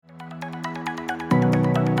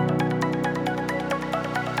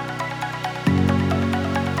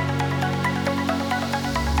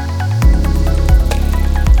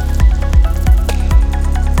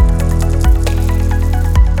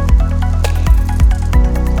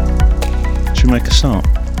make a start?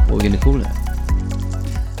 What are we going to call it?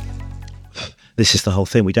 This is the whole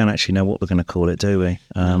thing. We don't actually know what we're going to call it, do we?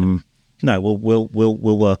 No, we'll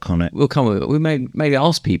work on it. We'll come with it. We may maybe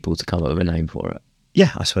ask people to come up with a name for it.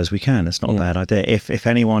 Yeah, I suppose we can. It's not a bad idea. If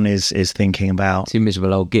anyone is thinking about... Two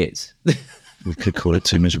miserable old gits. We could call it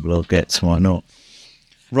Two Miserable Old Gits, why not?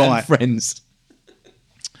 Right. And friends.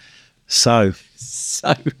 So.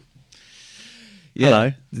 Yeah,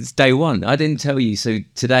 hello. It's day one. I didn't tell you. So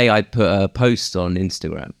today I put a post on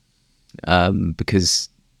Instagram because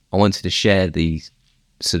I wanted to share the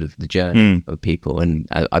sort of the journey of people. And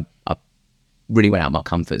I really went out of my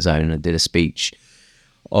comfort zone and I did a speech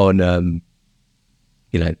on,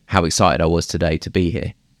 how excited I was today to be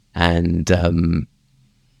here. And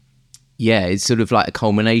it's sort of like a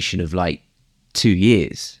culmination of like 2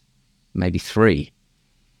 years, maybe 3,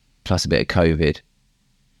 plus a bit of COVID.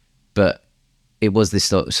 But it was this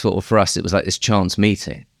sort of, for us, it was like this chance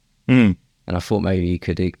meeting. And I thought maybe you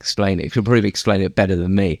could explain it. You could probably explain it better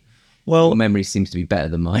than me. Well, your memory seems to be better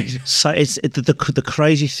than mine. So it's the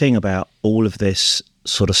crazy thing about all of this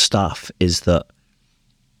sort of stuff is that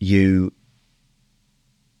you're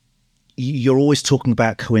always talking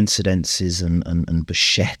about coincidences and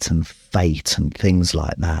Bichette and fate and things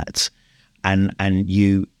like that. And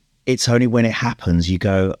it's only when it happens you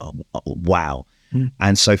go, oh, wow.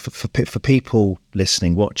 And so for people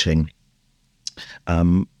listening, watching,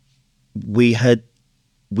 we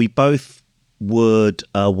both would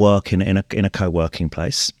work in a co-working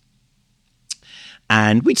place,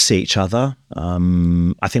 and we'd see each other.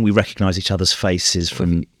 I think we recognise each other's faces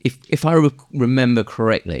from. If I remember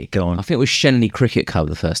correctly, go on. I think it was Shenley Cricket Club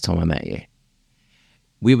the first time I met you.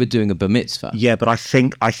 We were doing a bar mitzvah. Yeah, but I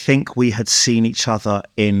think we had seen each other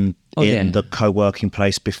in the co-working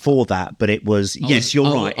place before that. But it was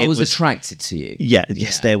you're right. I was attracted to you. Yeah,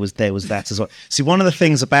 yes, there was that as well. See, one of the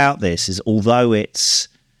things about this is, although it's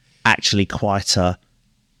actually quite a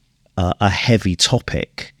heavy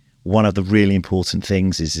topic, one of the really important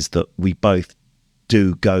things is that we both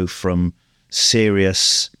do go from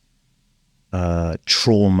serious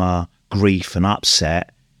trauma, grief, and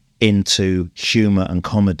upset into humour and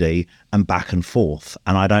comedy and back and forth.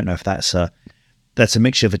 And I don't know if that's a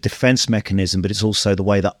mixture of a defence mechanism, but it's also the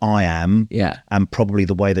way that I am, and probably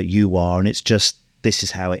the way that you are, and it's just, this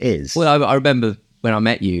is how it is. Well, I remember when I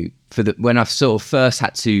met you, when I sort of first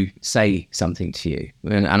had to say something to you,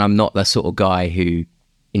 and I'm not the sort of guy who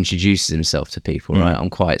introduces himself to people, right?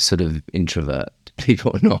 I'm quite sort of introvert,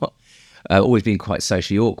 people or not. Always been quite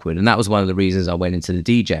socially awkward, and that was one of the reasons I went into the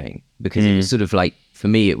DJing, because it was sort of like, for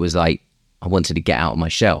me, it was like I wanted to get out of my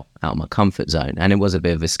shell, out of my comfort zone, and it was a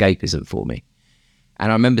bit of escapism for me.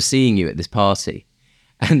 And I remember seeing you at this party,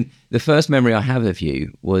 and the first memory I have of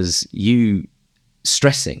you was you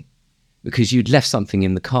stressing because you'd left something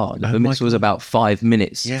in the car. The mitzvah was about 5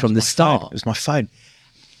 minutes from the start. It was my phone.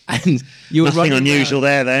 And you were nothing unusual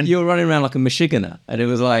there then. You were running around like a Michiganer, and it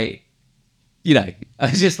was like, I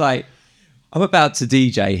was just like, I'm about to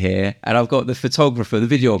DJ here, and I've got the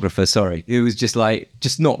videographer, who was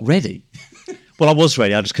just not ready. Well, I was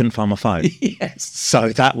ready. I just couldn't find my phone. Yes. So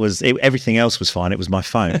that was it. Everything else was fine. It was my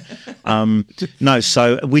phone.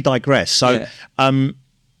 So we digress. So, we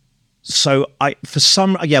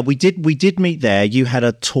did meet there. You had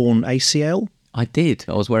a torn ACL. I did.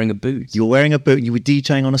 I was wearing a boot. You were wearing a boot. You were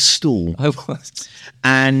DJing on a stool. I was.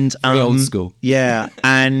 And very old school. Yeah,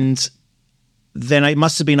 and then it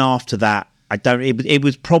must have been after that. It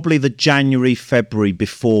was probably the January, February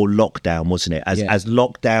before lockdown, wasn't it? As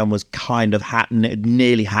lockdown was kind of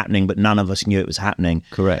nearly happening, but none of us knew it was happening.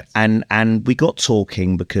 Correct. And we got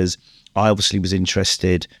talking because I obviously was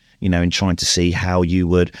interested, in trying to see how you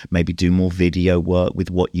would maybe do more video work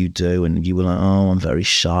with what you do. And you were like, oh, I'm very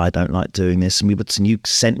shy. I don't like doing this. And you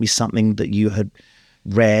sent me something that you had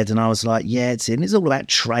read, and I was like, yeah, it's all about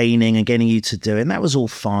training and getting you to do it. And that was all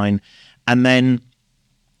fine. And then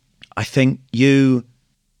I think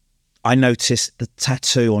I noticed the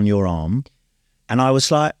tattoo on your arm, and I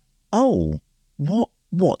was like, oh,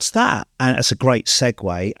 what's that? And it's a great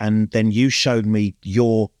segue. And then you showed me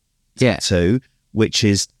your tattoo, which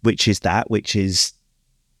is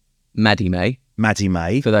Maddie May. Maddie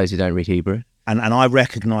May. For those who don't read Hebrew. And I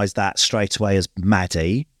recognised that straight away as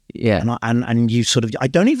Maddie. Yeah. And you sort of, I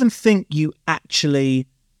don't even think you actually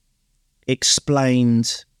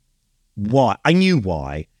explained why. I knew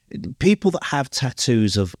why. People that have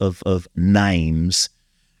tattoos of names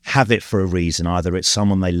have it for a reason. Either it's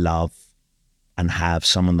someone they love and have,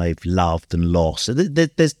 someone they've loved and lost.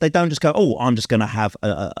 They don't just go, oh, I'm just going to have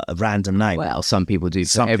a random name. Well, some people do.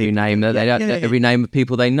 Every name that every name of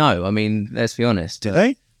people they know. I mean, let's be honest. Do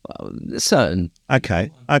they? certain.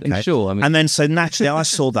 Okay. Sure. I mean, And then so naturally I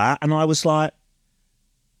saw that and I was like,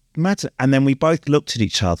 mad. And then we both looked at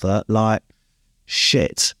each other like,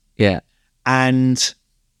 shit. yeah, And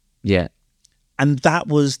yeah. that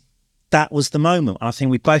was the moment. I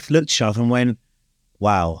think we both looked at each other and went,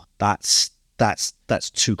 wow, that's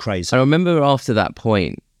too crazy. I remember after that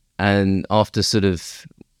point, and after sort of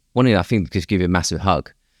wanting, I think, just give you a massive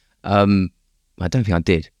hug. I don't think I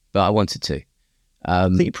did, but I wanted to. I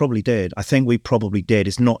think you probably did. I think we probably did.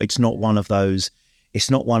 It's not one of those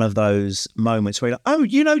moments where you're like, oh,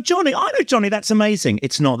 you know Johnny, I know Johnny, that's amazing.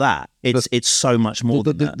 It's not that. It's so much more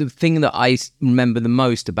than that. The thing that I remember the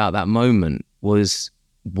most about that moment was,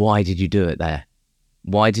 why did you do it there?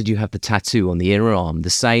 Why did you have the tattoo on the inner arm, the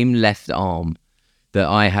same left arm that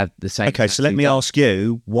I had the same? Okay, so let me ask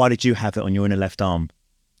you, why did you have it on your inner left arm?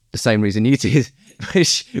 The same reason you did,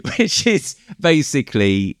 which is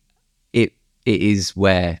basically it is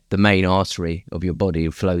where the main artery of your body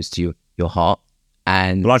flows to your heart.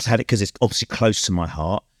 And well, I just had it because it's obviously close to my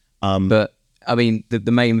heart. But I mean,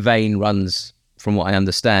 the main vein runs, from what I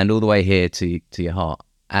understand, all the way here to your heart.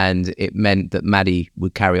 And it meant that Maddie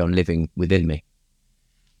would carry on living within me.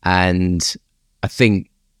 And I think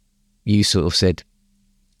you sort of said,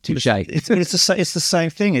 touche. It's the same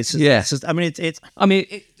thing. It's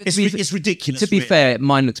ridiculous. To be fair,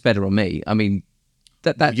 mine looks better on me. I mean,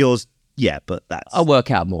 that yours, yeah, but that's, I'll work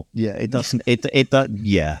out more. Yeah, it doesn't.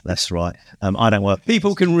 Yeah, that's right. I don't work.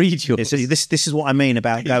 People can read yours. This is what I mean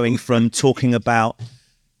about going from talking about,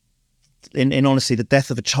 in honesty, the death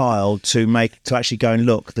of a child to actually going,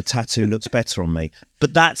 look, the tattoo looks better on me.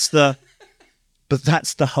 But that's the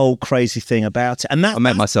whole crazy thing about it. And that I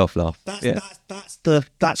made myself laugh.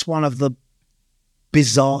 That's one of the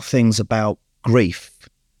bizarre things about grief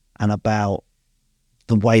and about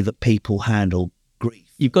the way that people handle grief.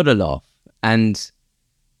 You've got to laugh. And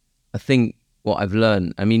I think what I've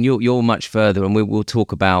learned, I mean, you're much further, and we'll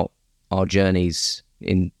talk about our journeys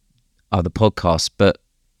in other podcasts, but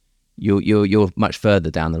you're much further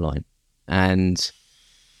down the line. And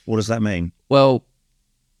what does that mean? Well,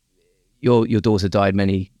 your daughter died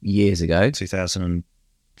many years ago.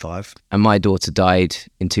 2005. And my daughter died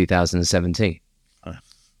in 2017. Oh.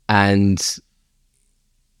 And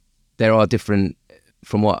there are different,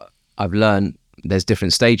 from what I've learned, there's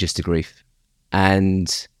different stages to grief.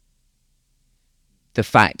 And the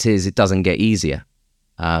fact is, it doesn't get easier.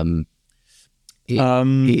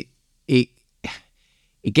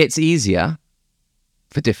 It gets easier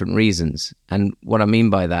for different reasons. And what I mean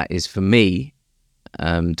by that is, for me,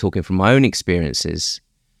 talking from my own experiences,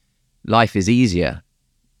 life is easier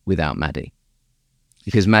without Maddie,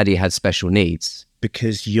 because Maddie had special needs.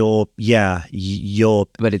 Because you're,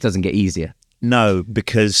 but it doesn't get easier. No,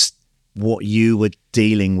 because what you were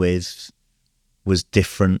dealing with was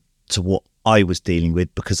different to what I was dealing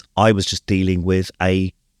with, because I was just dealing with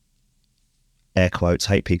a, air quotes,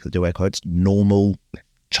 hate people that do air quotes, normal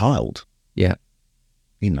child. Yeah.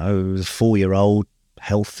 You know, a 4-year-old,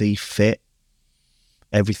 healthy, fit.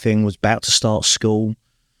 Everything was about to start school.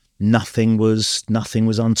 Nothing was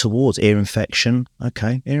untoward. Ear infection.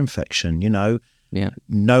 Okay, ear infection, you know. Yeah.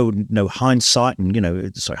 No hindsight and,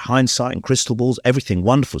 hindsight and crystal balls, everything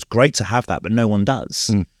wonderful. It's great to have that, but no one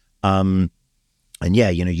does. And yeah,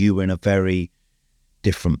 you were in a very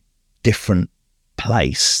different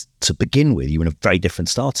place to begin with. You were in a very different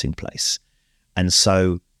starting place. And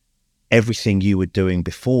so everything you were doing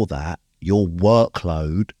before that, your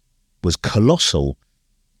workload was colossal.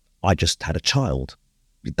 I just had a child.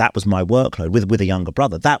 That was my workload with a younger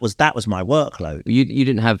brother. That was my workload. You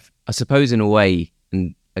didn't have, I suppose, in a way,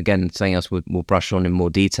 and again, something else we'll brush on in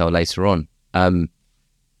more detail later on.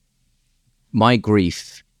 My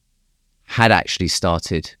grief had actually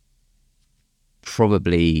started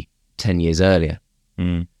probably 10 years earlier,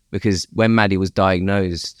 because when Maddie was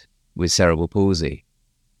diagnosed with cerebral palsy,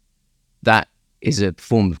 that is a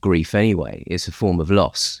form of grief anyway. It's a form of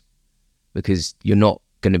loss, because you're not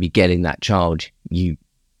going to be getting that child you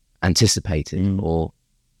anticipated.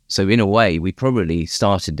 So in a way, we probably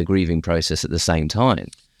started the grieving process at the same time.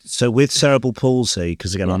 So with cerebral palsy,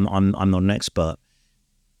 because again, I'm not an expert,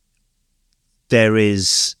 there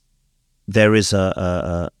is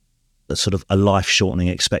a sort of a life shortening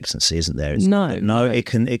expectancy, isn't there? No, it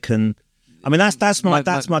can. I mean, that's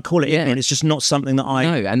my call it. Yeah. It's just not something that I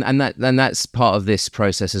know, and that's part of this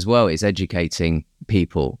process as well. Is educating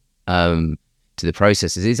people to the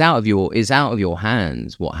processes. It's out of your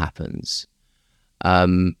hands what happens,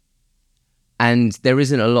 and there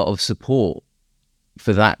isn't a lot of support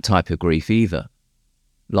for that type of grief either,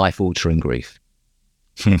 life altering grief,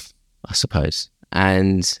 I suppose.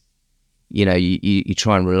 And you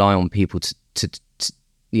try and rely on people to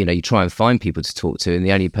you try and find people to talk to, and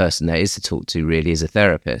the only person there is to talk to really is a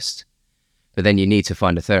therapist. But then you need to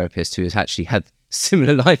find a therapist who has actually had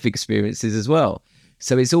similar life experiences as well.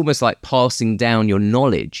 So it's almost like passing down your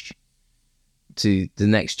knowledge to the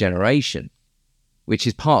next generation, which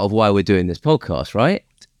is part of why we're doing this podcast, right?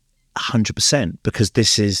 100%, because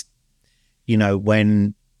this is,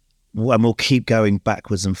 when we'll keep going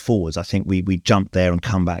backwards and forwards. I think we jump there and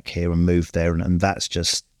come back here and move there, and that's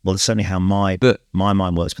just, well, it's certainly how my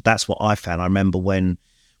mind works. But that's what I found. I remember when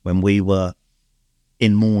we were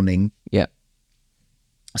in mourning,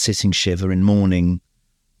 sitting shiver in mourning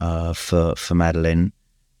for Madeline,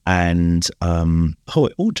 and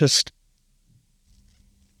it all just,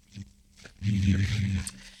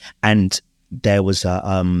 and there was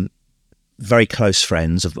very close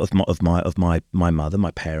friends of my mother,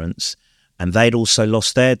 my parents, and they'd also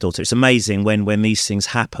lost their daughter. It's amazing when these things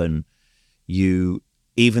happen,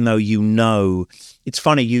 even though it's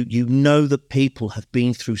funny, you know that people have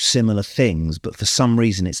been through similar things, but for some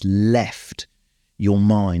reason it's left your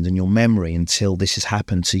mind and your memory until this has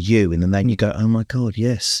happened to you, and then you go, oh my God,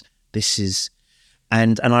 yes, this is.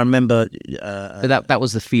 And I remember but that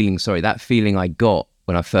was the feeling. Sorry, that feeling I got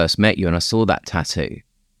when I first met you and I saw that tattoo.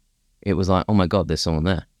 It was like, oh my God, there's someone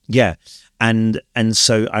there. Yeah, and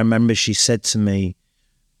so I remember she said to me,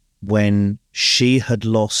 when she had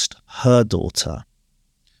lost her daughter,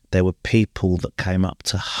 there were people that came up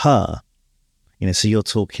to her. So you're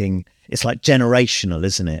talking, it's like generational,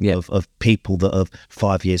 isn't it? Yeah. Of people that have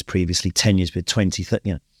 5 years previously, 10 years, 20,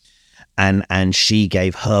 30, and she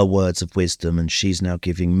gave her words of wisdom, and she's now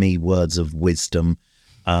giving me words of wisdom.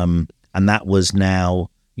 And that was now,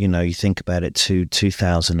 you think about it, to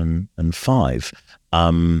 2005,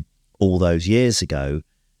 all those years ago.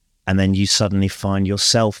 And then you suddenly find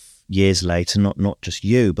yourself years later, not just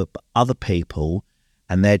you, but other people,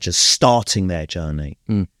 and they're just starting their journey.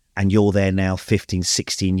 And you're there now 15,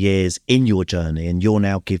 16 years in your journey, and you're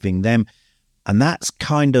now giving them. And that's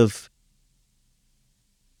kind of,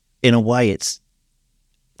 in a way, it's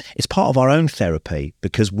part of our own therapy,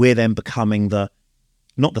 because we're then becoming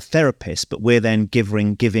not the therapist, but we're then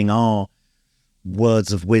giving our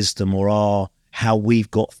words of wisdom, or how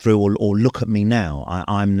we've got through, or look at me now.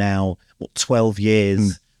 I'm now 12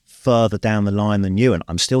 years further down the line than you, and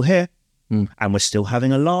I'm still here, and we're still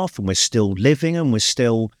having a laugh, and we're still living, and we're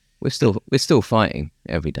still fighting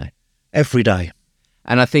every day.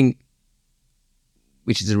 And I think,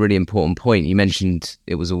 which is a really important point, you mentioned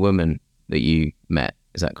it was a woman that you met.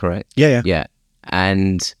 Is that correct? Yeah.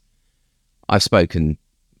 And I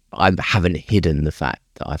haven't hidden the fact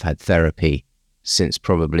that I've had therapy since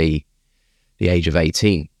probably the age of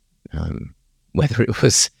 18, whether it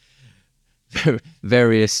was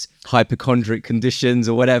various hypochondriac conditions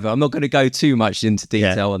or whatever. I'm not going to go too much into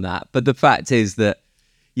detail on that. But the fact is that,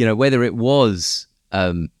 whether it was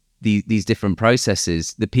these different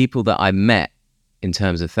processes, the people that I met in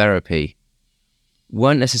terms of therapy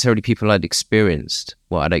weren't necessarily people I'd experienced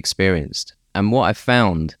what I'd experienced. And what I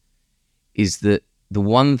found is that the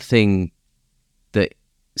one thing that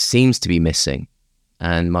seems to be missing,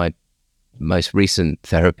 and my most recent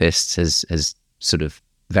therapist has sort of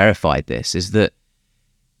verified this, is that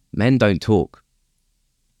men don't talk.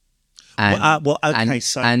 And, a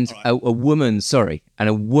woman's,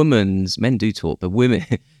 men do talk, but women,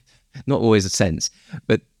 not always a sense,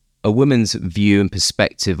 but a woman's view and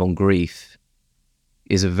perspective on grief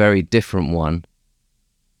is a very different one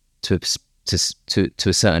to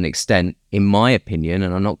a certain extent, in my opinion,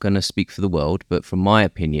 and I'm not going to speak for the world, but from my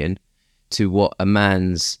opinion, to what a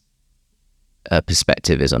man's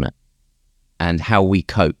perspective is on it and how we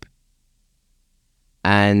cope.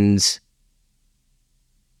 And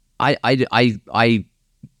I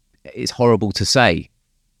it's horrible to say,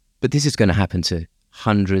 but this is going to happen to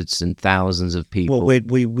hundreds and thousands of people. Well,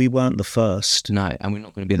 we weren't the first. No, and we're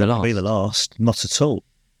not going to be the last. Not at all.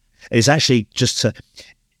 It's actually just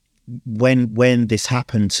when this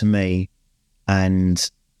happened to me,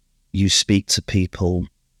 and you speak to people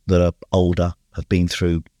that are older, have been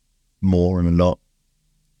through more and a lot,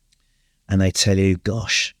 and they tell you,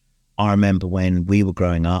 gosh, I remember when we were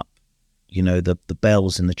growing up, the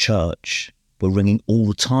bells in the church were ringing all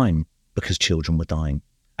the time because children were dying.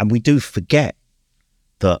 And we do forget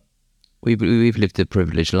that we've lived a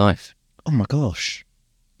privileged life. Oh my gosh.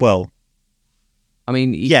 Well, I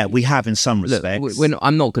mean, yeah, we have in some respects. Look, when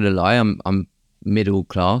I'm not going to lie, I'm middle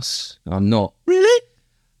class. I'm not really.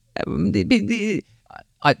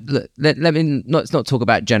 Let's not talk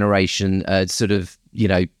about generation, sort of,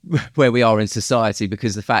 where we are in society,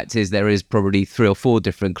 because the fact is there is probably 3 or 4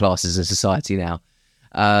 different classes in society now.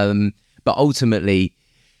 But ultimately,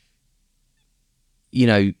 you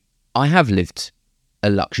know, I have lived a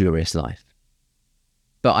luxurious life,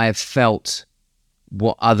 but I have felt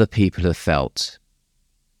what other people have felt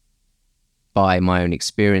by my own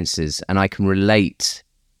experiences, and I can relate,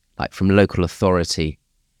 like, from local authority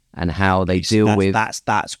and how they deal with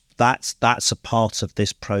that's a part of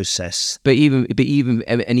this process. But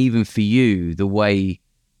even for you, the way,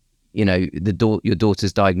 you know, your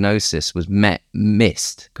daughter's diagnosis was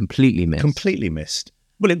completely missed.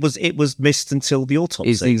 Well, it was missed until the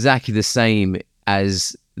autopsy. It's exactly the same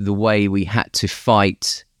as the way we had to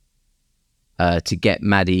fight to get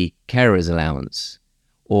Maddie carer's allowance,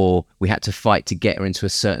 or we had to fight to get her into a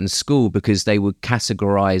certain school because they would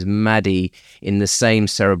categorize Maddie in the same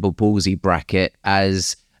cerebral palsy bracket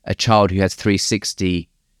as a child who has 360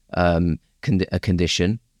 a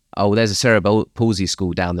condition. Oh, there's a cerebral palsy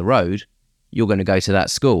school down the road. You're going to go to that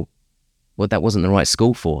school. Well, that wasn't the right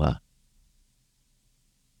school for her.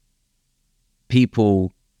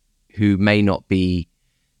 People who may not be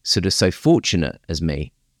sort of so fortunate as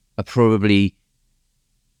me are probably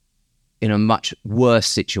in a much worse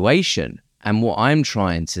situation. And what I'm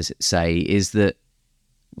trying to say is that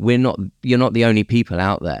you're not the only people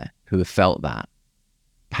out there who have felt that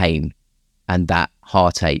pain and that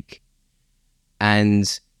heartache.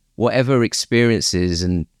 And whatever experiences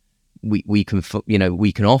and we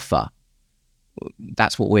can offer,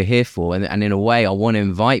 that's what we're here for. And in a way, I want to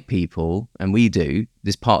invite people, and we do,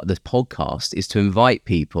 this part of this podcast is to invite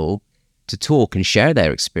people to talk and share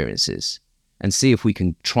their experiences and see if we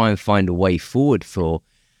can try and find a way forward for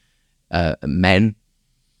men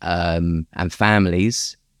and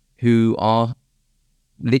families who are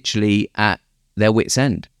literally at their wit's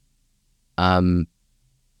end. You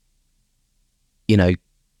know,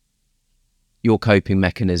 your coping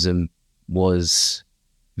mechanism was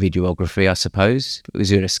videography, I suppose. It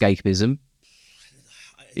was your escapism.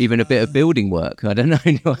 Even a bit of building work. I don't know.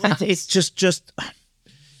 It's just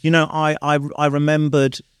you know, I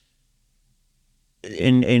remembered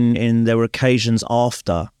in there were occasions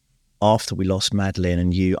after we lost Madeline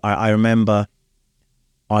and you. I remember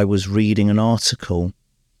I was reading an article.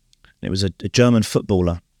 It was a German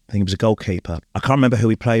footballer. I think he was a goalkeeper. I can't remember who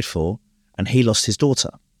he played for, and he lost his daughter.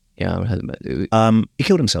 Yeah, I heard about it. He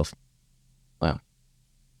killed himself. Wow.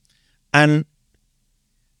 And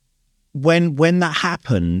when that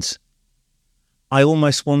happened, I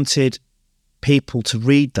almost wanted people to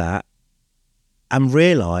read that and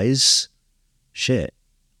realise, shit,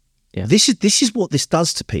 yeah, this is what this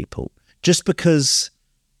does to people. Just because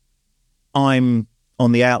I'm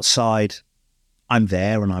on the outside, I'm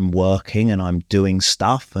there and I'm working and I'm doing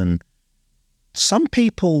stuff, and some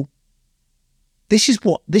people, this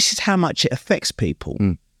is how much it affects people.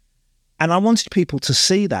 And I wanted people to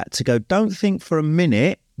see that, to go, don't think for a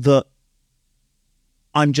minute that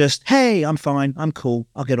I'm just, hey, I'm fine, I'm cool,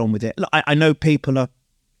 I'll get on with it. Look, I know people are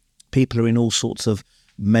in all sorts of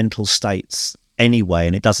mental states anyway,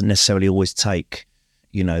 and it doesn't necessarily always take,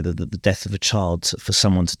 you know, the death of a child for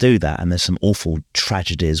someone to do that. And there's some awful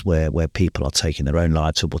tragedies where people are taking their own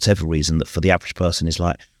lives for whatever reason, that for the average person is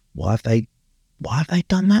like, why have they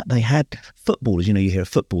done that? They had footballers, you know, you hear of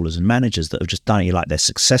footballers and managers that have just done it. You're like, they're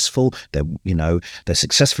successful, they're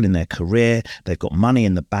successful in their career, they've got money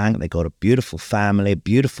in the bank, they've got a beautiful family, a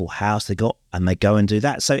beautiful house, and they go and do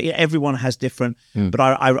that. So everyone has different, but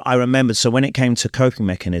I remembered, so when it came to coping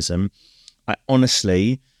mechanism, I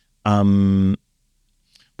honestly, well,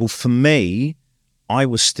 for me, I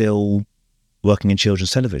was still working in children's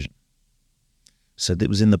television. So it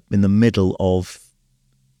was in the middle of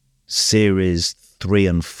series 3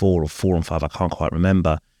 and 4 or 4 and 5, I can't quite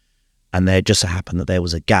remember, and there just so happened that there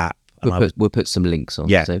was a gap. We'll put some links on,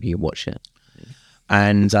 so you can watch it.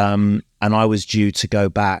 And I was due to go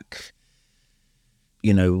back,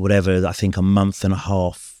 you know, whatever, I think a month and a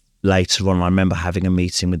half later on. I remember having a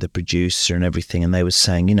meeting with the producer and everything, and they were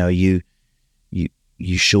saying, you know, you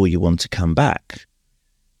sure you want to come back?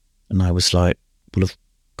 And I was like, well, of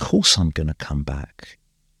course I'm going to come back.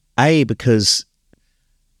 Because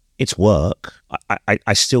it's work.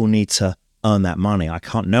 I still need to earn that money. I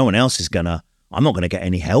can't, no one else is I'm not going to get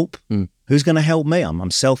any help. Who's going to help me?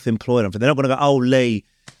 I'm self-employed. They're not going to go, oh, Lee,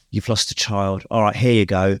 you've lost a child. All right, here you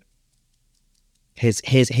go.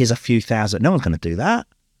 Here's a few thousand. No one's going to do that.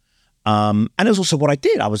 And it was also what I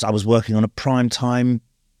did. I was working on a prime time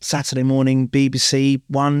Saturday morning BBC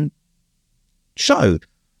One show.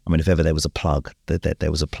 I mean, if ever there was a plug,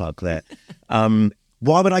 there was a plug there.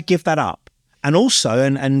 Why would I give that up? And also,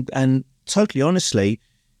 and totally honestly,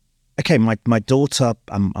 okay, my daughter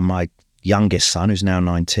and my youngest son, who's now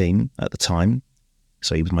 19 at the time,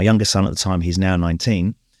 so he was my youngest son at the time, he's now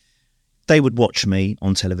 19, they would watch me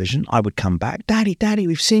on television. I would come back, Daddy,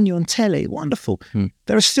 we've seen you on telly. Wonderful.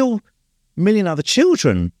 There are still a million other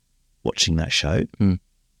children watching that show,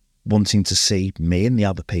 wanting to see me and the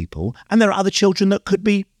other people. And there are other children that could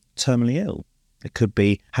be terminally ill. They could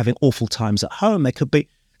be having awful times at home. They could be...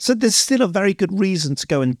 So there's still a very good reason to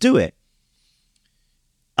go and do it.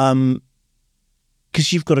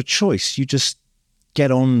 Because you've got a choice. You just get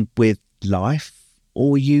on with life,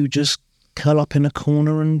 or you just curl up in a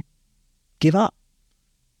corner and give up.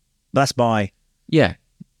 That's my... Yeah,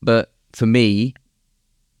 but for me,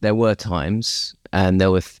 there were times, and there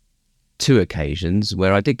were 2 occasions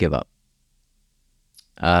where I did give up.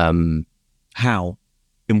 How?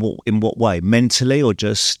 In what way? Mentally, or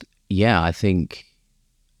just... Yeah, I think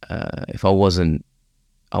if I wasn't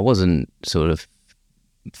sort of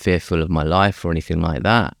fearful of my life or anything like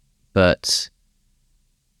that, but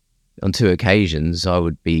on 2 occasions I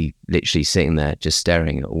would be literally sitting there just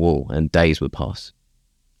staring at a wall, and days would pass.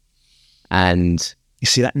 And you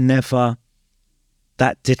see, that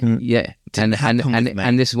didn't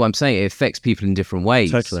and this is what I'm saying, it affects people in different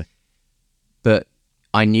ways. Totally. But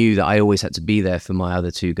I knew that I always had to be there for my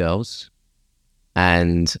other 2 girls,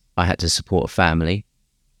 and I had to support a family,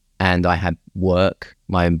 and I had work,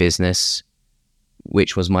 my own business,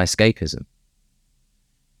 which was my escapism.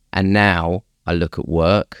 And now I look at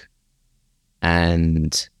work,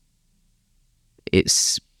 and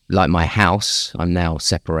it's like my house. I'm now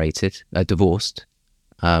separated, divorced.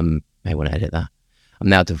 May want to edit that. I'm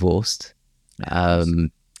now divorced.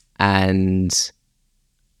 And...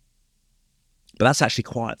 But that's actually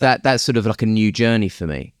quite... That's sort of like a new journey for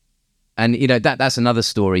me. And you know, that's another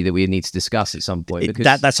story that we need to discuss at some point.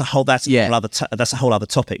 Because that's a whole other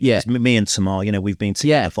topic. Yeah, me and Tamar, you know, we've been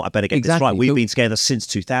together. I thought I better get this right. We've been together since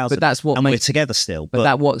 2000, but we're together still. But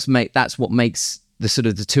that's what makes the sort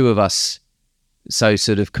of the 2 of us so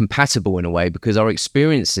sort of compatible in a way, because our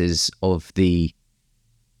experiences of the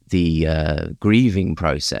grieving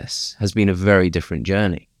process has been a very different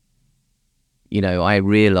journey. You know, I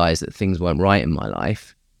realized that things weren't right in my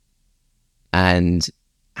life, and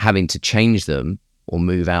having to change them or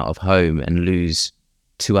move out of home and lose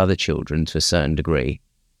 2 other children to a certain degree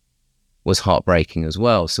was heartbreaking as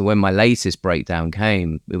well. So when my latest breakdown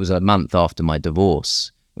came, it was a month after my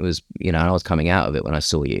divorce. It was, you know, I was coming out of it when I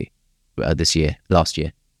saw you last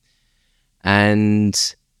year.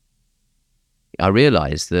 And I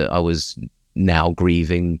realized that I was now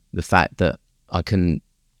grieving the fact that I couldn't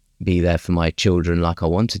be there for my children like I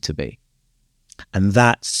wanted to be. And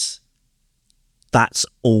that's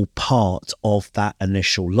all part of that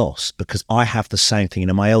initial loss, because I have the same thing. You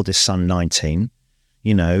know, my eldest son, 19,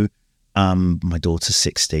 you know, my daughter's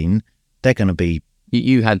 16. They're going to be...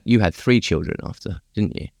 You had 3 children after,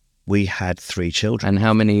 didn't you? We had 3 children. And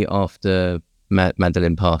how many after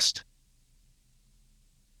Madelene passed?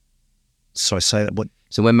 Sorry, say that. What?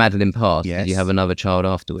 So when Madelene passed, yes. Did you have another child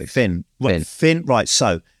afterwards? Finn. Right.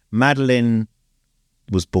 So Madelene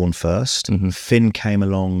was born first. Mm-hmm. Finn came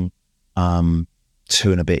along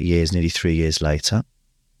 2 and a bit years, nearly 3 years later.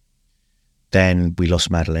 Then we lost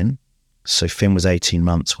Madelene. So Finn was 18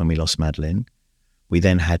 months when we lost Madelene. We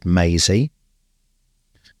then had Maisie.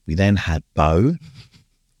 We then had Bo.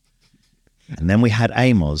 And then we had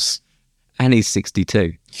Amos. And he's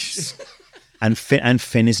 62. And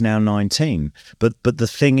Finn is now 19. But the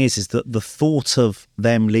thing is that the thought of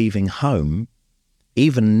them leaving home,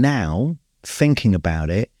 even now, thinking about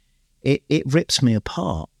it, it rips me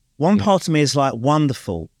apart. One part of me is like,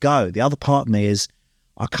 wonderful, go. The other part of me is,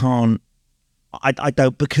 I can't, I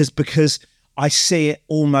don't, because I see it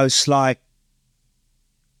almost like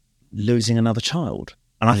losing another child.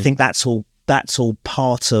 And I think that's all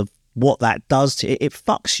part of what that does to it. It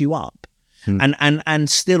fucks you up. And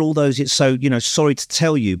still all those, it's so, you know, sorry to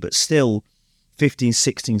tell you, but still 15,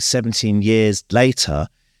 16, 17 years later,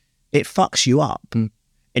 it fucks you up. And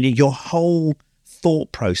your whole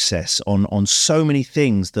thought process on so many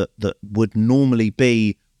things that would normally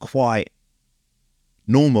be quite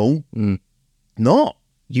normal, not.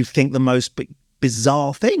 You think the most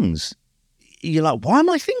bizarre things. You're like, why am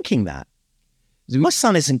I thinking that? My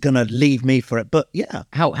son isn't going to leave me for it, but yeah.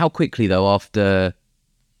 How quickly though, after,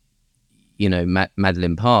 you know,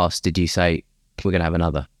 Madelene passed, did you say, we're going to have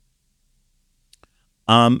another?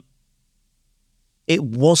 It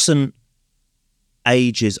wasn't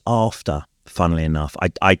ages after, funnily enough.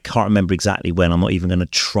 I can't remember exactly when. I'm not even going to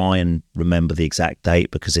try and remember the exact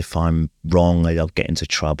date, because if I'm wrong, I'll get into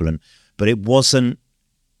trouble. But it wasn't,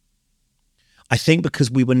 I think,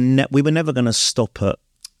 because we were never going to stop at,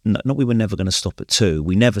 we were never going to stop at 2.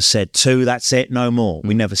 We never said 2, that's it, no more.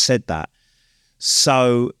 We never said that.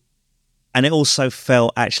 So And it also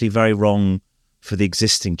felt actually very wrong for the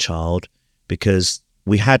existing child, because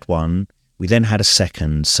we had one, we then had a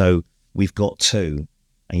second, so we've got two,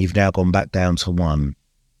 and you've now gone back down to one.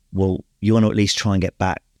 Well, you want to at least try and get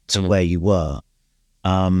back to where you were.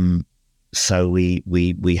 So we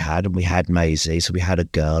had Maisie, so we had a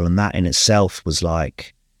girl, and that in itself was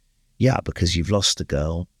like, yeah, because you've lost a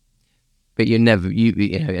girl. But you never,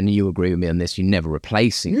 and you agree with me on this. You're never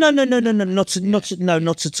replacing. No, not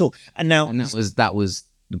at all. And now, that was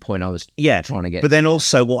the point I was trying to get. But then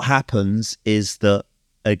also, what happens is that,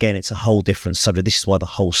 again, it's a whole different subject. This is why the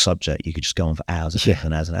whole subject, you could just go on for hours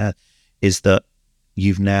and hours and hours, is that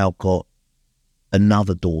you've now got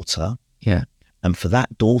another daughter. Yeah. And for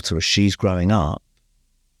that daughter, as she's growing up,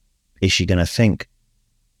 is she going to think,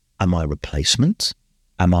 am I a replacement?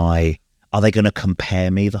 Are they going to compare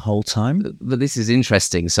me the whole time? But this is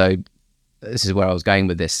interesting. So this is where I was going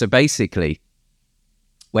with this. So basically,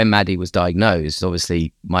 when Maddie was diagnosed,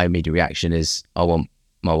 obviously my immediate reaction is, I want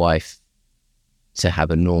my wife to have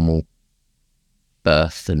a normal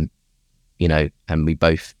birth, and, and we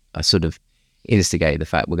both are sort of instigated the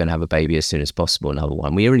fact we're going to have a baby as soon as possible, another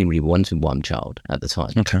one. We only really wanted one child at the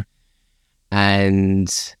time. Okay.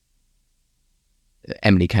 And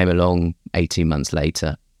Emily came along 18 months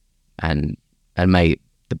later and made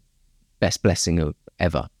the best blessing of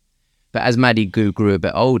ever. But as Maddie grew a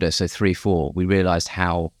bit older, so 3, 4, we realised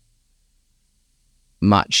how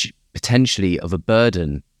much potentially of a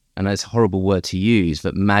burden, and that's a horrible word to use,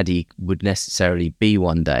 that Maddie would necessarily be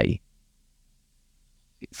one day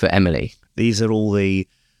for Emily. These are the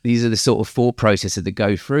sort of thought processes that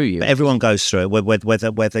go through you. But everyone goes through it,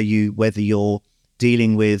 whether you're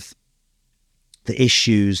dealing with the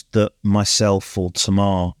issues that myself or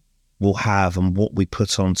Tamar will have and what we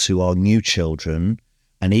put onto our new children,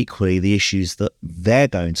 and equally the issues that they're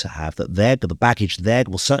going to have, that the baggage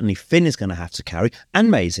certainly Finn is going to have to carry, and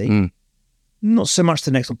Maisie. Not so much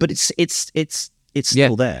the next one, but it's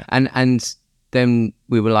still there. And then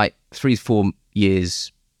we were like 3, 4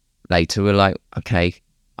 years later, we're like, okay,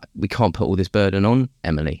 we can't put all this burden on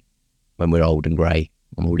Emily when we're old and grey.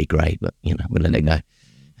 I'm already grey, but we'll let it go.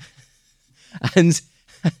 And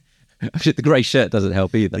the grey shirt doesn't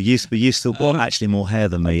help either. But you still got actually more hair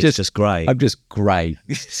than me. It's just grey. I'm just grey.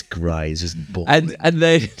 It's grey. It's just boring. And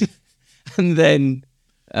then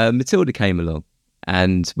Matilda came along,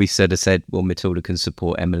 and we said, well, Matilda can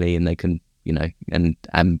support Emily, and they can,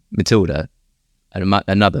 and Matilda,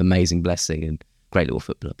 another amazing blessing, and great little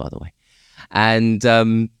footballer, by the way. And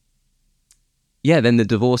then the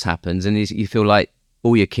divorce happens, and you feel like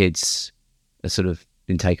all your kids are sort of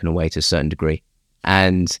been taken away to a certain degree,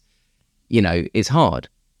 and it's hard.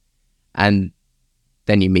 And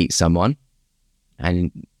then you meet someone,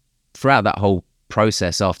 and throughout that whole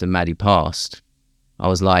process after Maddie passed, I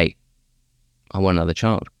was like, I want another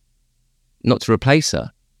child, not to replace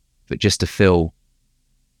her, but just to fill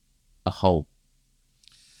a hole.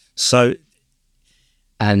 So,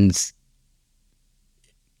 and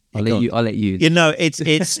I'll let you.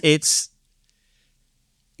 It's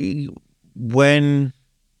when,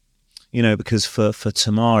 because for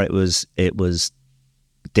Tamar it was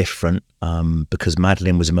different, because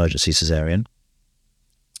Madelene was emergency cesarean,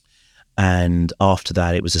 and after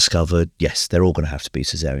that it was discovered, yes, they're all going to have to be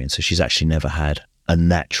cesarean. So she's actually never had a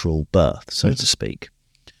natural birth, so to speak,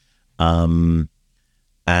 and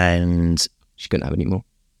she couldn't have any more.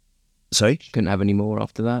 Sorry? She couldn't have any more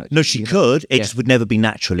after that? No, she could. It just would never be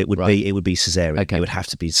natural. It would be cesarean. Okay. It would have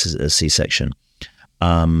to be a C-section.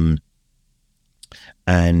 And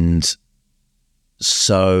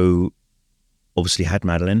so obviously had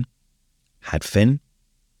Madelene, had Finn,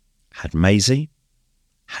 had Maisie,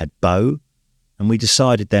 had Bo, and we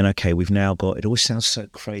decided then, okay, we've now got, it always sounds so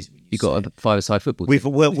crazy. You got a five-a-side football team.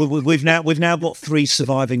 We've now got 3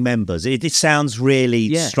 surviving members. It sounds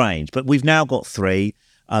really strange, but we've now got 3.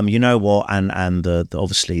 You know what? And the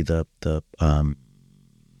obviously the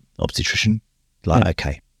obstetrician,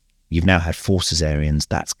 okay, you've now had 4 cesareans.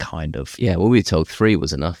 That's kind of we were told 3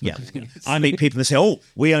 was enough. Yeah, I meet people that say, "Oh,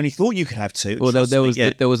 we only thought you could have 2." Well, there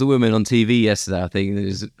was a woman on TV yesterday, I think,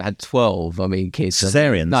 that had 12. I mean, kids.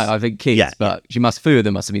 Cesareans. No, I think kids. Yeah, but she must. Few of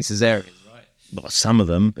them must have been cesareans, right? Well, some of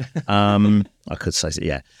them. I could say,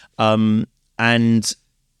 yeah. And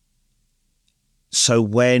so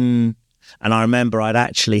when. And I remember I'd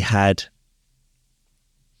actually had,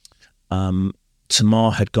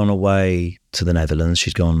 Tamar had gone away to the Netherlands.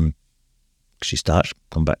 She's Dutch,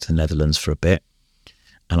 gone back to the Netherlands for a bit.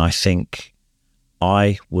 And I think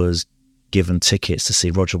I was given tickets to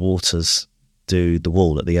see Roger Waters do The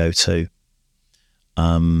Wall at the O2.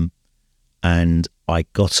 And I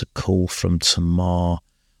got a call from Tamar,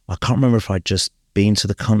 I can't remember if I'd just been to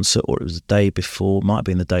the concert or it was the day before. Might have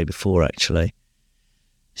been the day before, actually.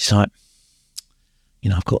 She's like,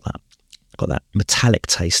 I've got that metallic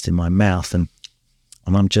taste in my mouth, and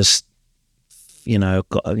I'm just, and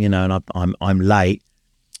I'm late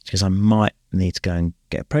because I might need to go and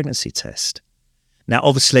get a pregnancy test. Now,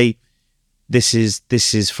 obviously, this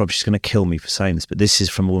is from, she's going to kill me for saying this, but this is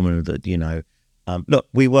from a woman that, look,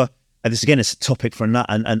 we were, and this again is a topic for another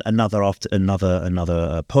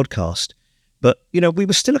podcast, but, we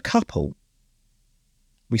were still a couple.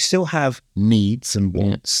 We still have needs and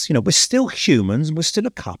wants. Yeah. We're still humans and we're still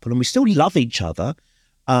a couple and we still love each other.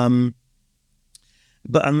 But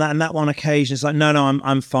on that one occasion, it's like, no,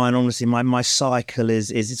 I'm fine. Honestly, my cycle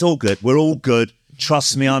is it's all good. We're all good.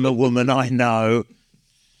 Trust me, I'm a woman. I know.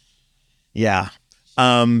 Yeah.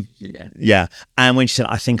 Yeah. And when she said,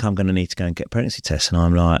 I think I'm going to need to go and get a pregnancy test. And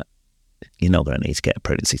I'm like, you're not going to need to get a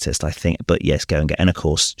pregnancy test, I think. But yes, go and get. And of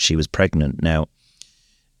course, she was pregnant. Now,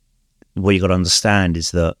 what you got to understand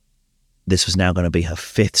is that this was now going to be her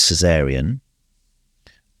 5th cesarean.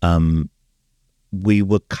 We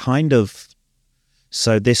were kind of,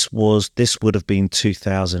 so this would have been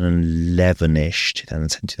 2011-ish,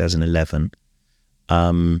 2010, 2011.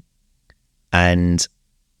 And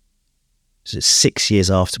 6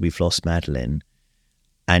 years after we've lost Madeline,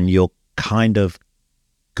 and you're kind of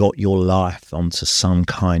got your life onto some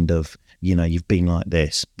kind of, you've been like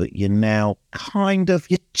this, but you're now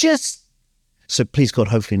so please God,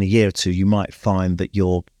 hopefully in a year or two, you might find that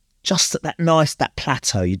you're just at that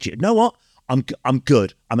plateau. You know what? I'm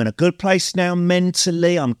good. I'm in a good place now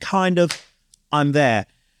mentally. I'm there.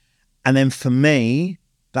 And then for me,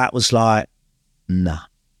 that was like, nah.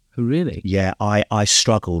 Oh, really? Yeah, I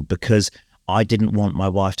struggled because I didn't want my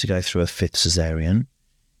wife to go through a 5th cesarean.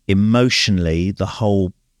 Emotionally, the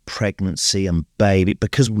whole pregnancy and baby,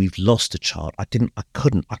 because we've lost a child, I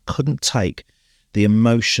couldn't take the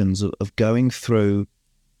emotions of going through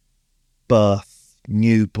birth,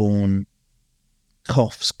 newborn,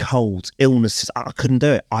 coughs, colds, illnesses. I couldn't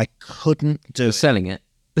do it. I couldn't do You're it. Selling it.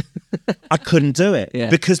 I couldn't do it. Yeah.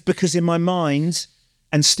 Because in my mind,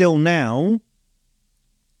 and still now,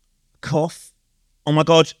 cough, oh my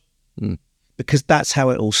God, because that's how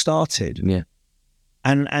it all started. Yeah.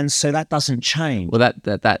 And so that doesn't change. Well,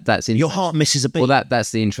 that's your heart misses a beat. Well,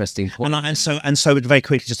 that's the interesting point. And so very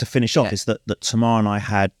quickly, just to finish off, is that Tamar and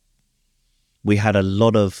I we had a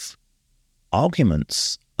lot of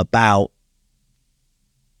arguments about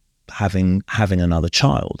having another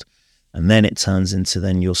child, and then it turns into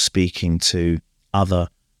then you're speaking to other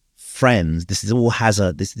friends.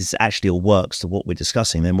 This actually all works to what we're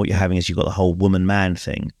discussing. Then what you're having is you've got the whole woman-man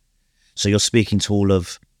thing. So you're speaking to all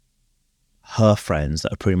of her friends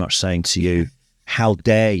that are pretty much saying to you, how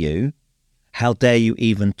dare you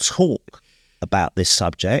even talk about this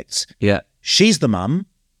subject? Yeah. She's the mum,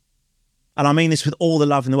 and I mean this with all the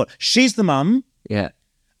love in the world. She's the mum. Yeah.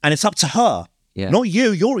 And it's up to her. Yeah. Not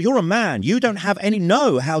you. You're a man. You don't have any.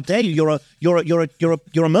 No, how dare you? You're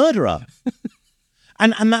a murderer.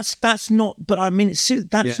 and that's not. But I mean,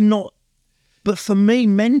 that's not. But for me,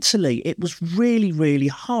 mentally, it was really, really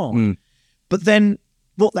hard. But then,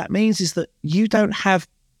 what that means is that you don't have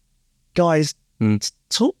guys to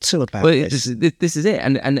talk to about this. This is it.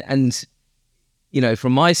 And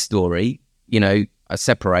from my story, I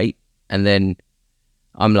separate, and then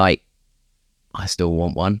I'm like, I still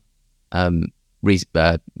want one.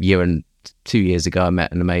 Year and 2 years ago, I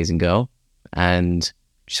met an amazing girl, and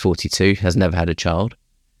she's 42, has never had a child.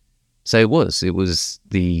 So it was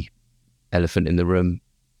the elephant in the room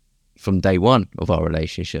from day one of our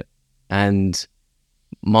relationship. And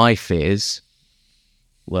my fears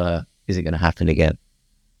were, is it going to happen again?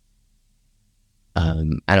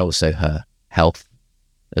 And also her health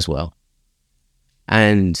as well.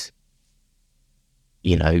 And,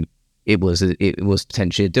 it was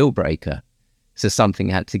potentially a deal breaker. So something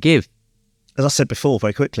had to give. As I said before,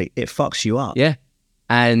 very quickly, it fucks you up. Yeah.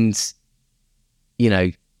 And,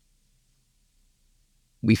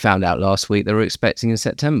 we found out last week they were expecting in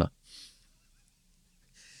September.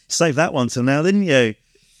 Save that one till now, didn't you?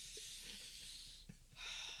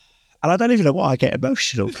 And I don't even know why I get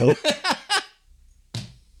emotional, Paul.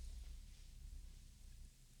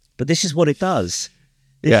 But this is what it does.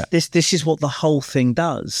 This is what the whole thing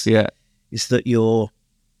does. Yeah. Is that you're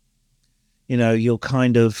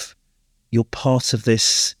part of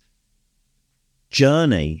this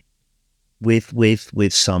journey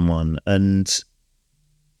with someone, and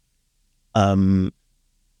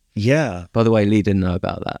yeah. By the way, Lee didn't know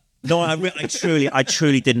about that. No, I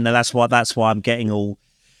truly didn't know. That's why I'm getting all.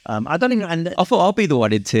 I don't even. And I thought I'll be the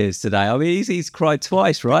one in tears today. I mean, he's cried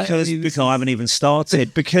twice, right? because I haven't even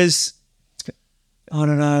started. Because I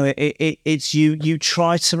don't know. It's you. You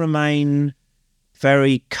try to remain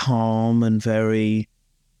very calm and very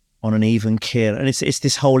on an even keel, and it's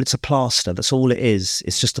this whole. It's a plaster. That's all it is.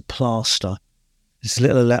 It's just a plaster. It's a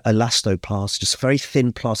little elastoplaster, just a very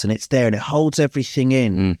thin plaster, and it's there, and it holds everything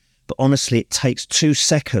in. But honestly, it takes 2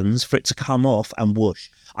 seconds for it to come off, and whoosh.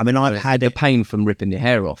 I mean, I've had the pain from ripping your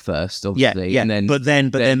hair off first, obviously. Yeah. And then, but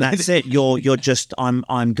then that's it. You're just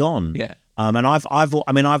I'm gone. Yeah. And I've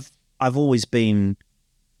always been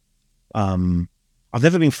I've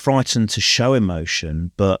never been frightened to show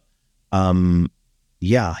emotion, but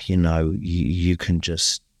yeah, you can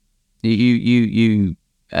just you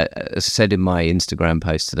as I said in my Instagram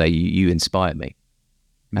post today, you inspired me.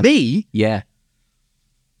 Me? Yeah.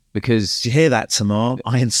 Because did you hear that, Tamar?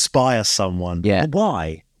 I inspire someone. Yeah.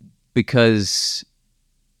 Why? Because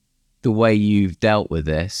the way you've dealt with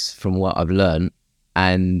this, from what I've learned,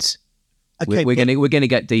 and Okay, we're gonna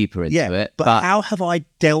get deeper into it. But how have I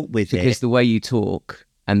dealt with because it? the way you talk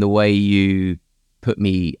and the way you put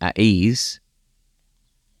me at ease,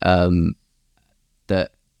 that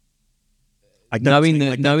I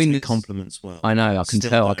don't knowing take compliments well. I know, I can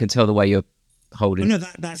tell. I can tell the way you're holding. No,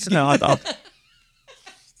 that's no.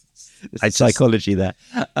 It's psychology there.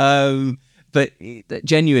 But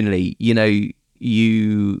genuinely,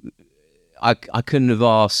 I couldn't have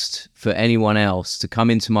asked for anyone else to come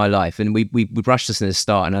into my life. And we rushed this in the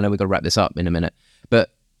start, and I know we've got to wrap this up in a minute. But,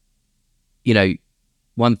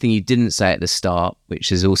 one thing you didn't say at the start,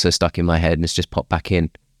 which is also stuck in my head and it's just popped back in,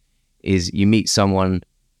 is you meet someone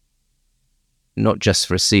not just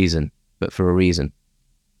for a season, but for a reason.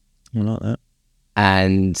 I like that.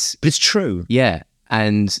 But it's true. Yeah.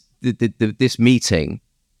 And this meeting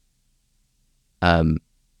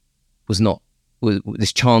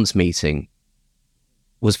this chance meeting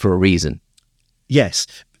was for a reason. Yes.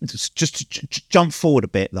 Just to jump forward a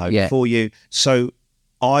bit though, before you. So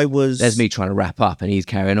I was. There's me trying to wrap up, and he's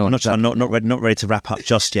carrying on. I'm not ready to wrap up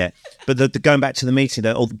just yet. But the going back to the meeting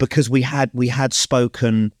though, because we had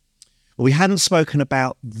spoken. Well, we hadn't spoken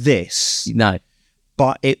about this. No.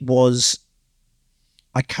 But it was.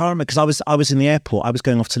 I can't remember because I was in the airport. I was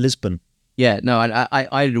going off to Lisbon. Yeah, no, I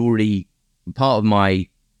had already, part of my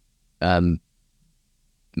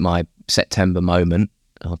my September moment,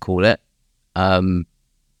 I'll call it. I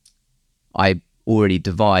already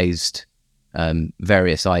devised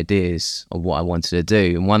various ideas of what I wanted to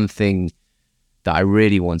do, and one thing that I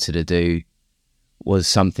really wanted to do was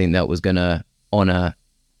something that was going to honour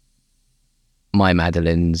my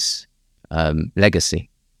Madelene's legacy,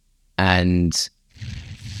 and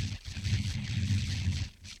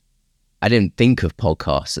I didn't think of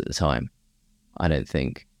podcasts at the time. I don't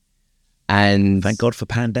think. And thank God for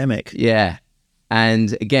pandemic. Yeah.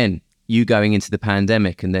 And again, you going into the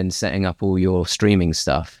pandemic and then setting up all your streaming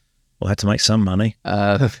stuff. Well, I had to make some money.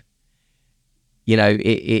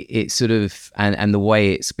 It sort of, and the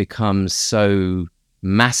way it's become so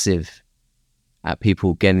massive at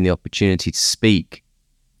people getting the opportunity to speak.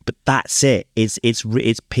 But that's it. It's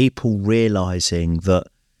people realising that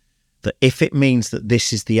if it means that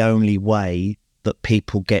this is the only way that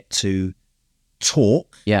people get to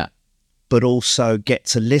talk, but also get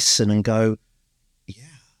to listen and go,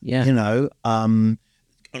 and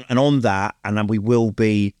on that, and then we will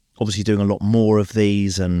be obviously doing a lot more of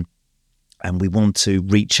these, and we want to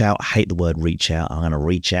reach out. I hate the word reach out. I'm going to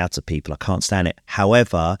reach out to people. I can't stand it.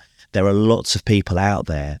 However, there are lots of people out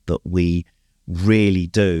there that we really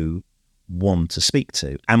do want to speak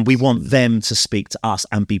to, and we want them to speak to us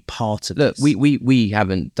and be part of Look, this. we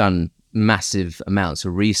haven't done massive amounts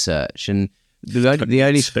of research, and you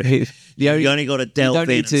only got to delve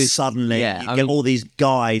in, and suddenly you get all these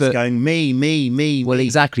guys going me. Well,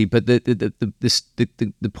 exactly. But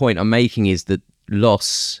the point I'm making is that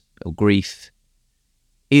loss or grief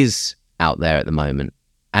is out there at the moment,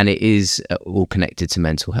 and it is all connected to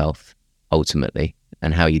mental health ultimately,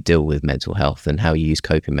 and how you deal with mental health and how you use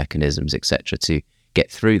coping mechanisms, etc., to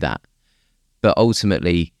get through that. But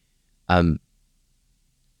ultimately,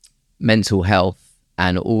 mental health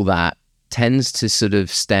and all that tends to sort of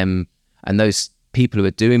stem, and those people who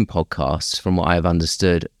are doing podcasts, from what I've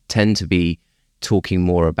understood, tend to be talking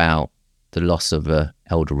more about the loss of a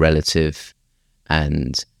elder relative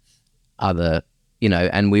and other,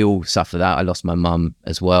 and we all suffer that. I lost my mum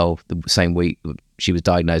as well the same week she was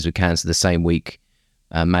diagnosed with cancer, the same week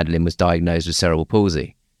Madeline was diagnosed with cerebral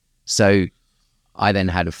palsy. So I then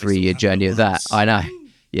had a 3-year journey of that. I know.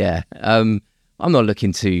 Yeah. I'm not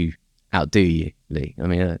looking to outdo you, Lee. I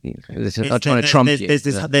mean, I'm trying to trump you.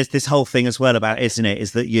 There's this whole thing as well about, isn't it?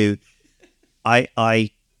 Is that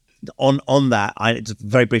on that, it's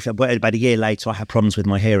very brief. About a year later, I had problems with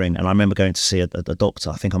my hearing, and I remember going to see a doctor.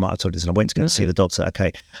 I think I might have told you this, and I went to go and see the doctor.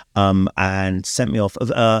 Okay, and sent me off.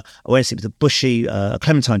 I went to see the Bushy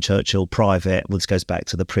Clementine Churchill private. Well, this goes back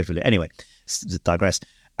to the privilege. Anyway, digress.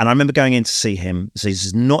 And I remember going in to see him. So this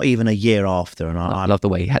is not even a year after. And I love the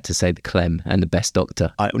way he had to say the Clem and the best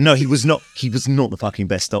doctor. No, he was not. He was not the fucking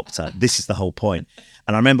best doctor. This is the whole point.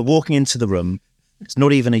 And I remember walking into the room. It's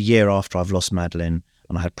not even a year after I've lost Madeline,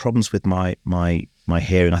 and I had problems with my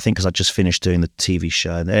hearing. I think because I just finished doing the TV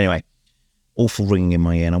show. And anyway, awful ringing in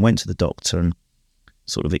my ear. And I went to the doctor and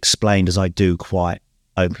sort of explained, as I do quite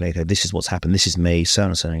openly, okay, this is what's happened, this is me, so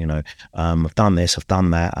and so, I've done this, I've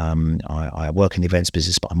done that, I work in the events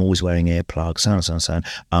business, but I'm always wearing earplugs, so and so and so,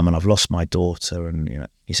 and I've lost my daughter. And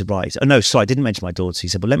he said, right, oh no, sorry, I didn't mention my daughter. He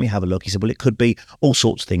said, well, let me have a look. He said, well, it could be all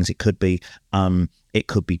sorts of things. It could be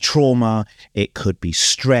trauma, it could be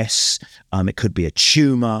stress, it could be a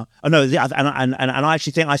tumor. Oh no, and I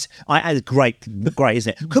actually think I great,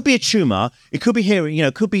 isn't it? Could be a tumor, it could be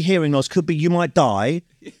hearing, could be hearing loss, could be you might die,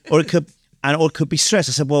 or it could be stress.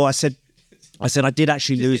 I said, I did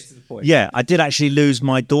actually lose. Yeah, I did actually lose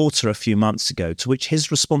my daughter a few months ago. To which his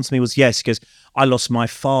response to me was, yes, because I lost my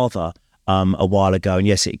father a while ago, and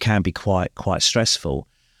yes, it can be quite stressful.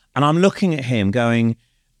 And I'm looking at him going,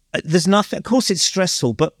 there's nothing. Of course, it's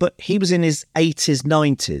stressful, but he was in his 80s,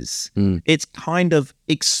 90s. It's kind of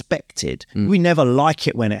expected. We never like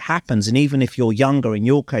it when it happens, and even if you're younger, in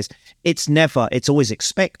your case, it's always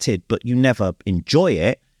expected, but you never enjoy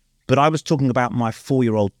it. But I was talking about my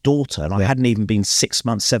 4-year-old daughter, and I hadn't even been 6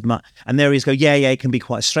 months, 7 months. And there he is, yeah, it can be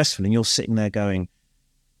quite stressful. And you're sitting there going,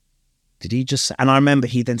 did he just... And I remember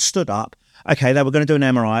he then stood up. Okay, they were going to do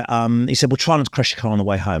an MRI. He said, well, try not to crash your car on the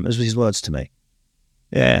way home. Those were his words to me.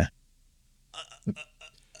 Yeah.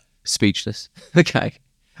 Speechless. Okay.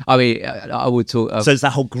 I mean, I would talk... so it's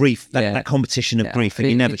that whole grief, that competition of grief that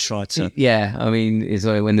you never tried to... Yeah, I mean, it's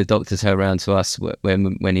like when the doctor turned around to us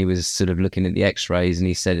when he was sort of looking at the x-rays, and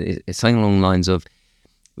he said, it's something along the lines of,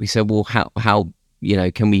 we said, well, how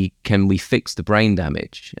can we fix the brain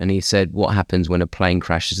damage? And he said, what happens when a plane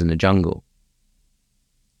crashes in the jungle?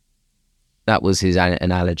 That was his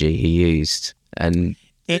analogy he used. And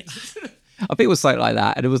I think it was something like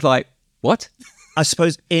that. And it was like, what? I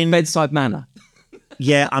suppose in... Bedside manner.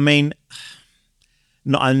 Yeah, I mean,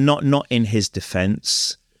 not in his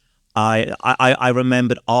defence. I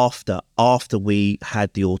remembered after we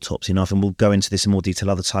had the autopsy, and we'll go into this in more detail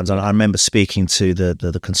other times. I remember speaking to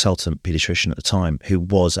the consultant paediatrician at the time, who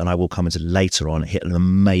was, and I will come into later on, an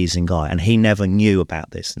amazing guy, and he never knew about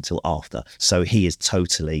this until after. So he is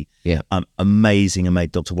totally amazing, and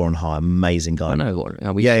made Dr. Warren High, amazing guy. I know.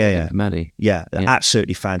 Maddie. Yeah,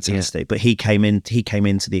 absolutely fantastic. Yeah. But he came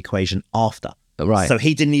into the equation after. Right. So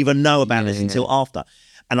he didn't even know about this until after.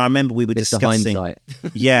 And I remember we were discussing.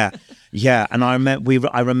 yeah. And I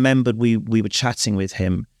remembered we were chatting with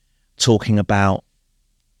him, talking about,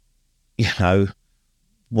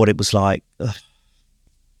 what it was like.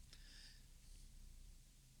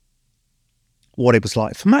 What it was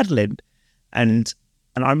like for Madeline. And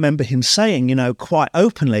I remember him saying, quite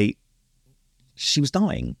openly, she was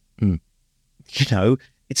dying.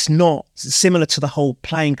 It's not similar to the whole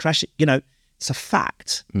plane crash, it's a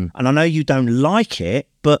fact. And I know you don't like it,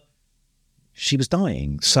 but she was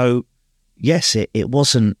dying. So yes, it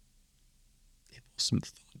wasn't fun.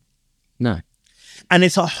 No. And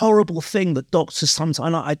it's a horrible thing that doctors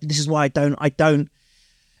sometimes, this is why I don't, they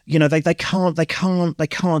can't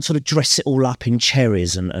sort of dress it all up in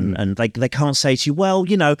cherries and they can't say to you, well,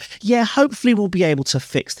 hopefully we'll be able to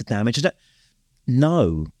fix the damage.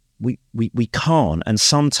 No, we can't. And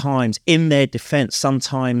sometimes, in their defense,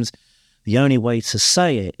 sometimes the only way to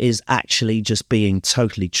say it is actually just being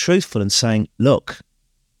totally truthful and saying, look,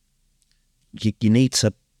 you need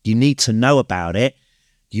to know about it.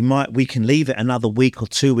 We can leave it another week or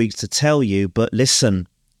 2 weeks to tell you, but listen,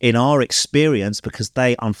 in our experience, because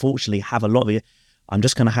they unfortunately have a lot of it, I'm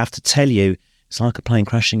just going to have to tell you, it's like a plane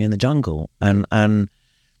crashing in the jungle. And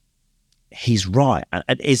he's right.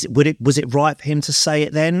 Was it right for him to say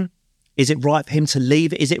it then? Is it right for him to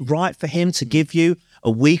leave it? Is it right for him to give you a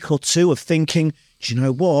week or two of thinking, do you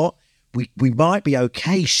know what? We might be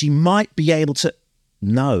okay. She might be able to.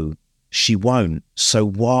 No, she won't. So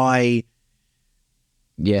why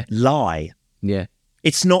lie? Yeah.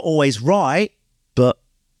 It's not always right, but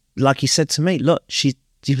like he said to me, look, it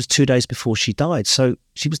was 2 days before she died, so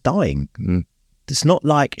she was dying. It's not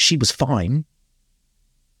like she was fine.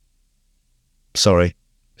 Sorry.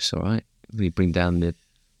 It's all right. We bring down the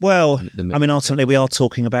Well, I mean, ultimately, we are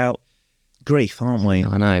talking about grief, aren't we?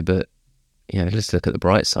 I know, but let's look at the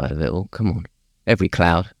bright side of it all. Come on, every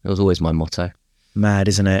cloud. That was always my motto. Mad,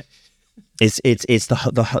 isn't it? It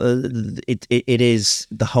is,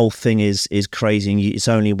 the whole thing is crazy. And it's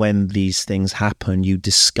only when these things happen you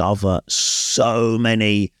discover so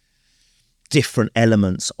many different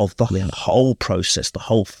elements of the whole process,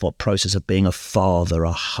 of being a father,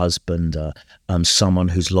 a husband, someone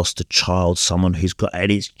who's lost a child, someone who's got,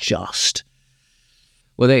 and it's just.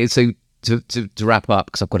 Well, so to wrap up,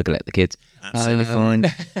 because I've got to collect the kids. Absolutely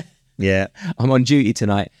fine. Yeah, I'm on duty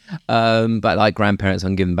tonight, but like grandparents,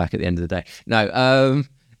 I'm giving back at the end of the day. No,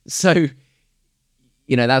 so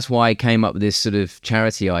that's why I came up with this sort of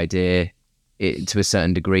charity idea to a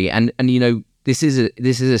certain degree, and this is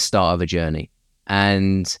a start of a journey,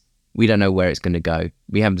 and we don't know where it's going to go.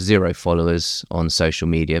 We have 0 followers on social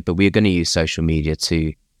media, but we are going to use social media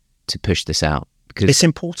to push this out because it's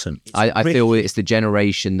important. I feel it's the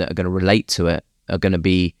generation that are going to relate to it are going to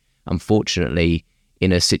be, unfortunately,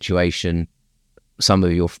 in a situation, some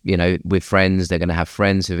of your, with friends, they're going to have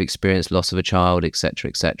friends who've experienced loss of a child, etc.,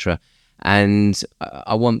 etc. And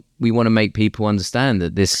we want to make people understand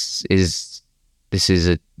that this is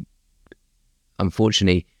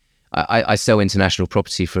unfortunately, I sell international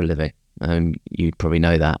property for a living. You probably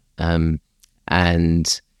know that.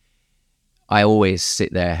 And I always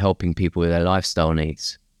sit there helping people with their lifestyle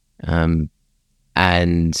needs, and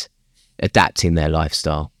adapting their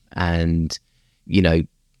lifestyle, and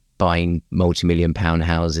buying multi-million-pound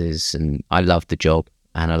houses. And I love the job,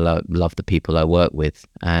 and I love the people I work with.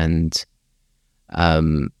 And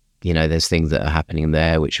there's things that are happening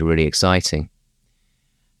there which are really exciting.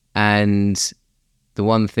 And the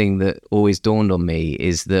one thing that always dawned on me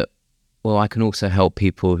is that, well, I can also help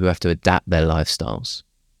people who have to adapt their lifestyles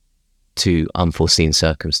to unforeseen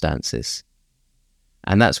circumstances.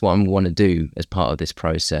 And that's what I want to do as part of this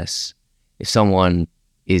process. If someone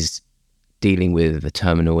is dealing with the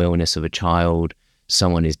terminal illness of a child,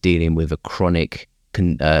 someone is dealing with a chronic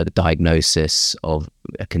diagnosis of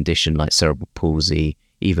a condition like cerebral palsy,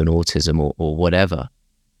 even autism or whatever,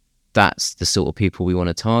 that's the sort of people we want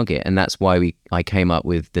to target. And that's why I came up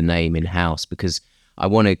with the name In-House, because I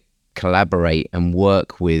want to collaborate and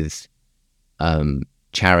work with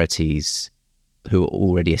charities who are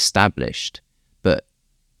already established, but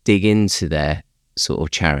dig into their sort of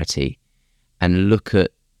charity and look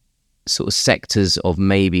at sort of sectors of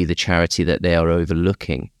maybe the charity that they are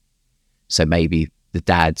overlooking. So maybe the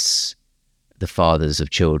dads, the fathers of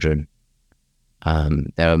children.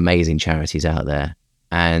 There are amazing charities out there.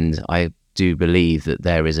 And I do believe that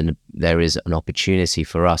there is an opportunity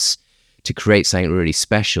for us to create something really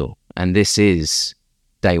special. And this is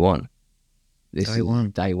day one. Day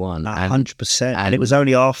one. 100%. And it was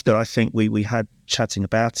only after, I think, we had chatting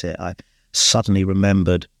about it, I suddenly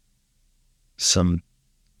remembered some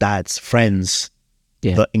dads, friends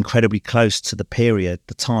that incredibly close to the period,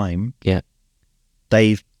 the time. Yeah.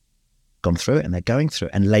 They've gone through it and they're going through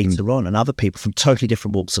it, and later on, and other people from totally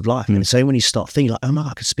different walks of life. And so when you start thinking like, oh my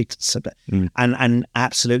God, I could speak to somebody. And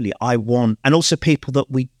absolutely, I want, and also people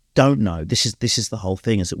that we don't know. This is the whole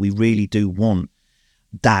thing, is that we really do want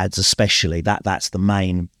dads, especially. That's the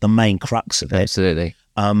main crux of it. Absolutely.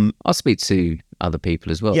 I'll speak to other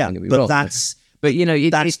people as well. Yeah, but that's what it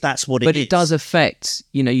is. But it does affect.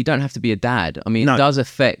 You don't have to be a dad. I mean, it does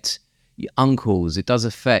affect uncles. It does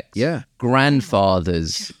affect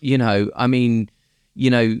grandfathers. I mean,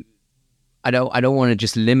 I don't want to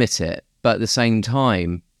just limit it, but at the same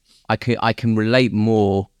time, I can relate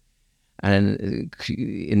more. And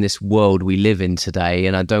in this world we live in today,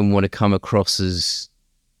 and I don't want to come across as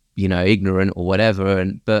ignorant or whatever.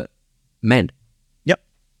 But men,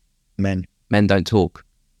 men don't talk,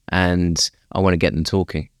 and I want to get them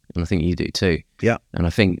talking, and I think you do too. Yeah. And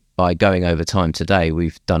I think by going over time today,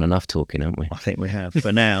 we've done enough talking, haven't we? I think we have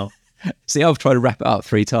for now. See, I've tried to wrap it up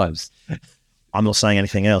 3 times. I'm not saying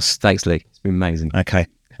anything else. Thanks, Lee. It's been amazing. Okay.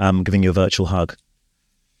 I'm giving you a virtual hug.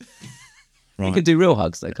 Right. You can do real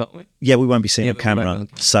hugs though, can't we? Yeah, we won't be seeing on camera.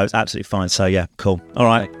 So it's absolutely fine. So yeah, cool. All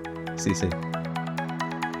right. See you soon.